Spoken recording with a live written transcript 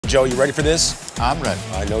Joe, you ready for this? I'm ready.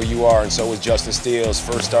 I know you are, and so is Justin Steele's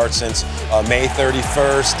first start since May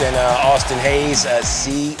 31st. And Austin Hayes,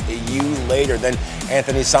 see you later. Then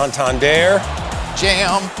Anthony Santander.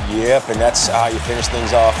 Jam. Yep, and that's how you finish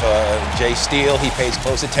things off. Jay Steele, he pays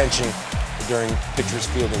close attention during pitchers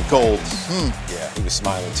fielding. Gold. Yeah, he was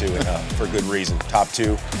smiling too, and for good reason. Top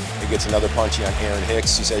two. He gets another punchy on Aaron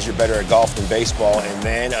Hicks. He says you're better at golf than baseball. And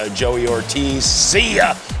then Joey Ortiz, see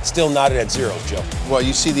ya. Still knotted at zero, Joe. Well,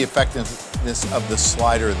 you see the effectiveness of the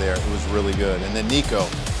slider there. It was really good. And then Nico,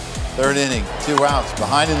 third inning, 2 outs,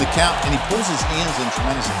 behind in the count, and he pulls his hands in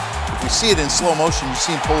tremendously. If you see it in slow motion, you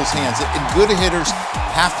see him pull his hands. And good hitters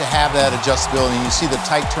have to have that adjustability. And you see the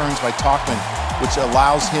tight turns by Tauchman, which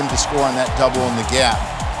allows him to score on that double in the gap.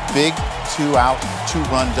 Big 2-out,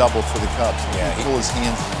 2-run double for the Cubs. Yeah, he pull his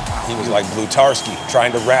hands in. He was like Blutarski,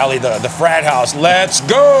 trying to rally the frat house. Let's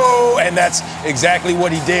go! And that's exactly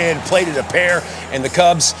what he did. Played it a pair, and the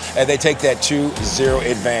Cubs, they take that 2-0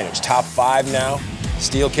 advantage. Top 5 now.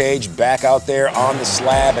 Steel Cage back out there on the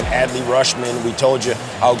slab, and Adley Rutschman, we told you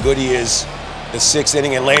how good he is the 6th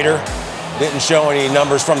inning and later. Didn't show any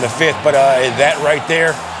numbers from the 5th, but that right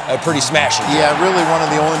there, pretty smashing. Yeah, really one of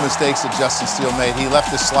the only mistakes that Justin Steele made. He left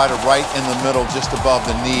his slider right in the middle, just above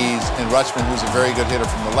the knees, and Rutschman, who's a very good hitter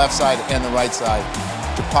from the left side and the right side,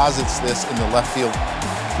 deposits this in the left field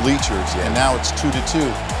bleachers, and now it's 2-2.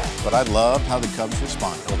 But I loved how the Cubs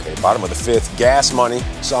responded. Okay, bottom of the 5th, gas money.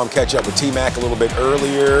 Saw him catch up with T-Mac a little bit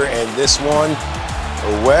earlier, and this one,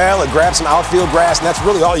 well, it grabs some outfield grass, and that's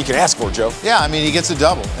really all you can ask for, Joe. Yeah, I mean, he gets a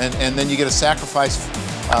double, and then you get a sacrifice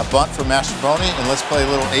bunt from Mastrobuoni, and let's play a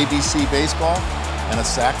little ABC baseball, and a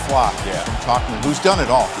sac fly from Tauchman, who's done it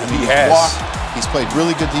all. I mean, he has. Walked, he's played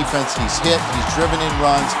really good defense, he's hit, he's driven in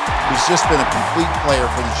runs, he's just been a complete player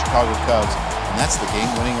for the Chicago Cubs. And that's the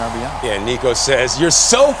game-winning RBI. Yeah, Nico says, you're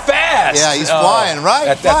so fast. Yeah, he's flying,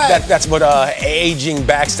 right? That's what aging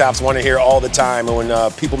backstops want to hear all the time when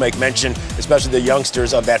people make mention, especially the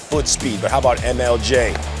youngsters, of that foot speed. But how about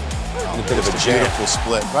MLJ? A bit of a beautiful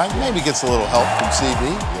split, right? Maybe gets a little help from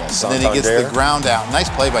CB. Yeah, and then he gets the ground out. Nice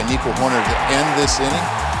play by Nico Horner to end this inning.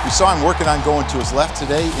 We saw him working on going to his left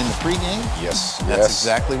today in the pregame. Yes, That's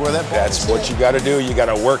exactly where that ball That's what you got to do. You got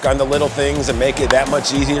to work on the little things and make it that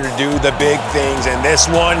much easier to do the big things. And this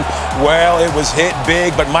one, well, it was hit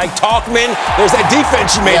big. But Mike Tauchman, there's that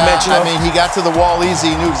defense you made mention of. I mean, he got to the wall easy.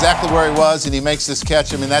 He knew exactly where he was, and he makes this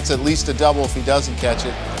catch. I mean, that's at least a double if he doesn't catch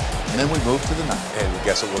it. And then we move to the 9th. And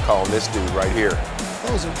guess what we're calling this dude right here?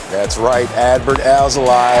 Closer. That's right, Adbert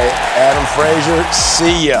Alzolay, Adam Frazier,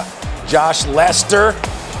 see ya. Josh Lester,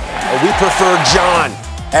 we prefer John.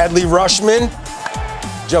 Adley Rutschman.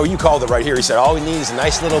 Joe, you called it right here. He said all we need is a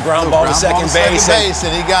nice little ground ball to second base.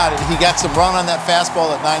 And he got it. He got some run on that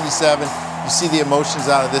fastball at 97. You see the emotions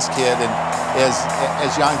out of this kid. And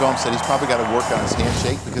as Jan Gomes said, he's probably got to work on his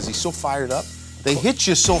handshake because he's so fired up. They hit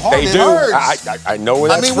you so hard. They do. I know where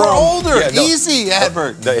that's from. I mean, we're older. Yeah, easy,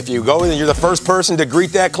 Adbert. If you go and you're the first person to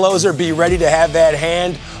greet that closer, be ready to have that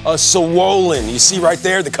hand swollen. You see right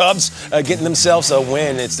there, the Cubs getting themselves a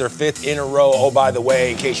win. It's their 5th in a row. Oh, by the way,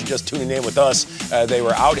 in case you're just tuning in with us, they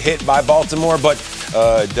were out-hit by Baltimore, but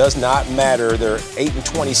does not matter. They're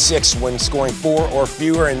 8-26 when scoring 4 or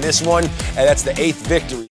fewer in this one, and that's the 8th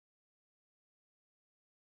victory.